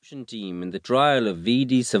prosecution team in the trial of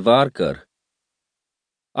V.D. Savarkar.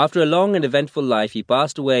 After a long and eventful life, he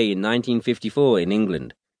passed away in 1954 in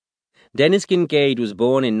England. Dennis Kincaid was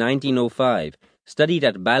born in 1905, studied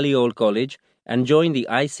at Balliol College, and joined the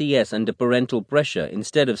ICS under parental pressure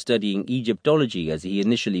instead of studying Egyptology as he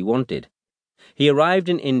initially wanted. He arrived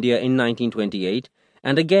in India in 1928,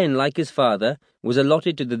 and again, like his father, was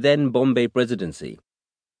allotted to the then Bombay Presidency.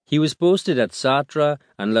 He was posted at Satra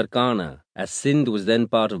and Larkana, as Sindh was then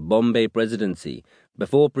part of Bombay Presidency,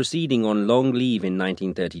 before proceeding on long leave in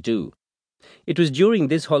 1932. It was during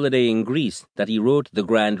this holiday in Greece that he wrote The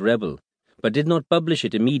Grand Rebel, but did not publish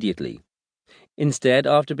it immediately. Instead,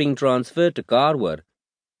 after being transferred to Karwar,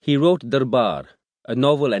 he wrote Darbar, a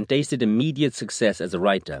novel, and tasted immediate success as a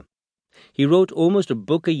writer. He wrote almost a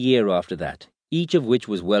book a year after that, each of which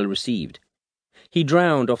was well received. He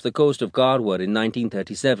drowned off the coast of Karwar in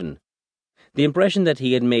 1937. The impression that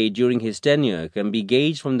he had made during his tenure can be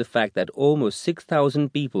gauged from the fact that almost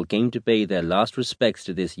 6,000 people came to pay their last respects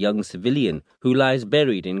to this young civilian who lies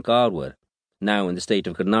buried in Karwar, now in the state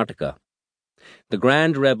of Karnataka. The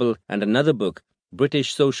Grand Rebel and another book,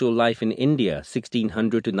 British Social Life in India,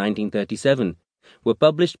 1600 to 1937, were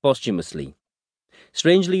published posthumously.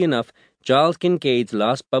 Strangely enough, Charles Kincaid's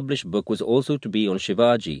last published book was also to be on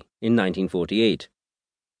Shivaji in 1948.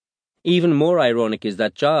 Even more ironic is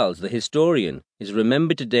that Charles, the historian, is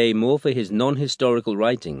remembered today more for his non-historical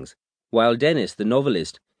writings, while Dennis, the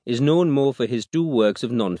novelist, is known more for his two works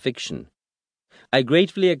of non-fiction. I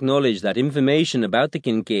gratefully acknowledge that information about the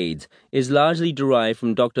Kincaids is largely derived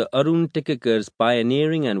from Dr. Arun Tikakar's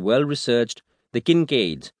pioneering and well-researched The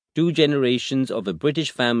Kincaids, Two Generations of a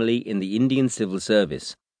British Family in the Indian Civil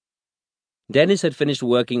Service. Dennis had finished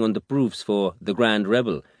working on the proofs for The Grand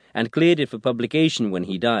Rebel and cleared it for publication when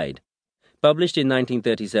he died. Published in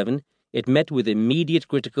 1937, it met with immediate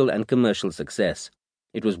critical and commercial success.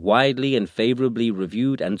 It was widely and favourably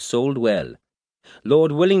reviewed and sold well.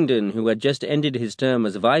 Lord Willingdon, who had just ended his term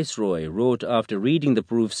as Viceroy, wrote after reading the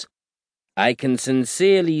proofs, "I can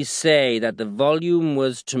sincerely say that the volume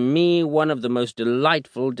was to me one of the most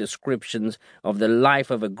delightful descriptions of the life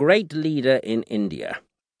of a great leader in India."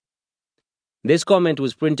 This comment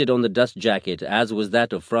was printed on the dust jacket, as was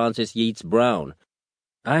that of Francis Yeats Brown.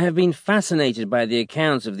 "I have been fascinated by the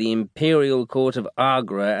accounts of the imperial court of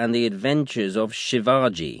Agra and the adventures of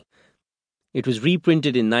Shivaji." It was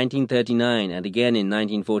reprinted in 1939 and again in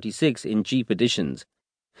 1946 in cheap editions.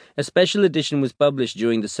 A special edition was published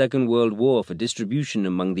during the Second World War for distribution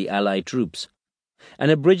among the Allied troops.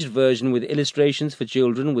 An abridged version with illustrations for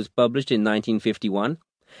children was published in 1951,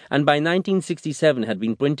 and by 1967 had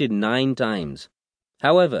been printed 9 times.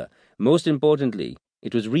 However, most importantly,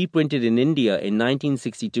 it was reprinted in India in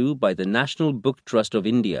 1962 by the National Book Trust of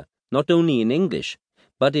India, not only in English,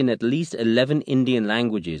 but in at least 11 Indian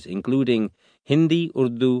languages, including Hindi,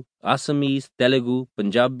 Urdu, Assamese, Telugu,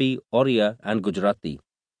 Punjabi, Oriya, and Gujarati.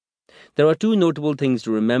 There are 2 notable things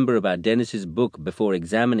to remember about Dennis's book before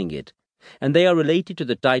examining it, and they are related to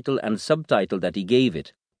the title and subtitle that he gave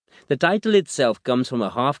it. The title itself comes from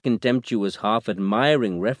a half-contemptuous,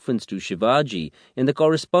 half-admiring reference to Shivaji in the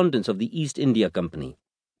correspondence of the East India Company.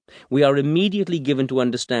 We are immediately given to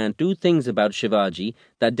understand 2 things about Shivaji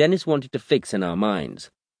that Dennis wanted to fix in our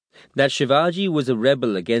minds. That Shivaji was a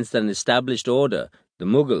rebel against an established order, the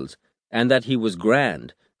Mughals, and that he was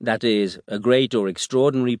grand, that is, a great or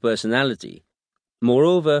extraordinary personality.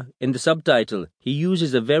 Moreover, in the subtitle, he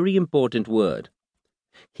uses a very important word.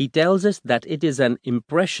 He tells us that it is an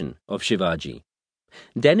impression of Shivaji.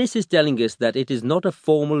 Dennis is telling us that it is not a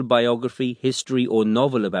formal biography, history, or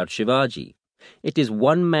novel about Shivaji. It is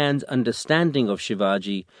one man's understanding of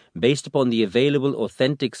Shivaji based upon the available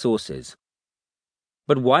authentic sources.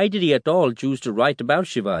 But why did he at all choose to write about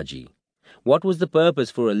Shivaji? What was the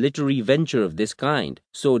purpose for a literary venture of this kind,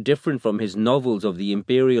 so different from his novels of the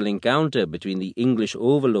imperial encounter between the English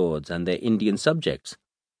overlords and their Indian subjects?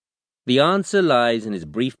 The answer lies in his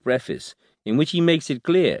brief preface, in which he makes it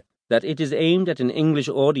clear that it is aimed at an English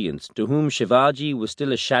audience to whom Shivaji was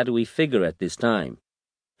still a shadowy figure at this time.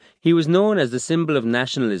 He was known as the symbol of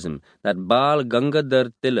nationalism that Bal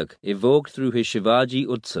Gangadhar Tilak evoked through his Shivaji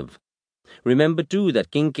Utsav. Remember, too, that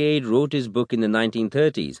Kincaid wrote his book in the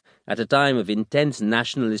 1930s, at a time of intense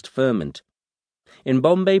nationalist ferment. In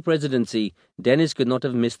Bombay Presidency, Dennis could not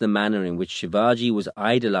have missed the manner in which Shivaji was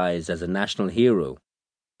idolized as a national hero.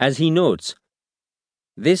 As he notes,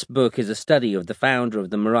 "This book is a study of the founder of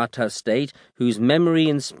the Maratha state, whose memory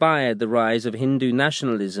inspired the rise of Hindu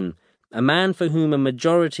nationalism, a man for whom a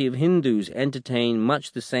majority of Hindus entertain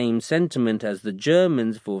much the same sentiment as the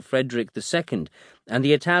Germans for Frederick II and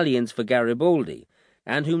the Italians for Garibaldi,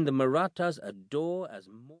 and whom the Marathas adore as more..."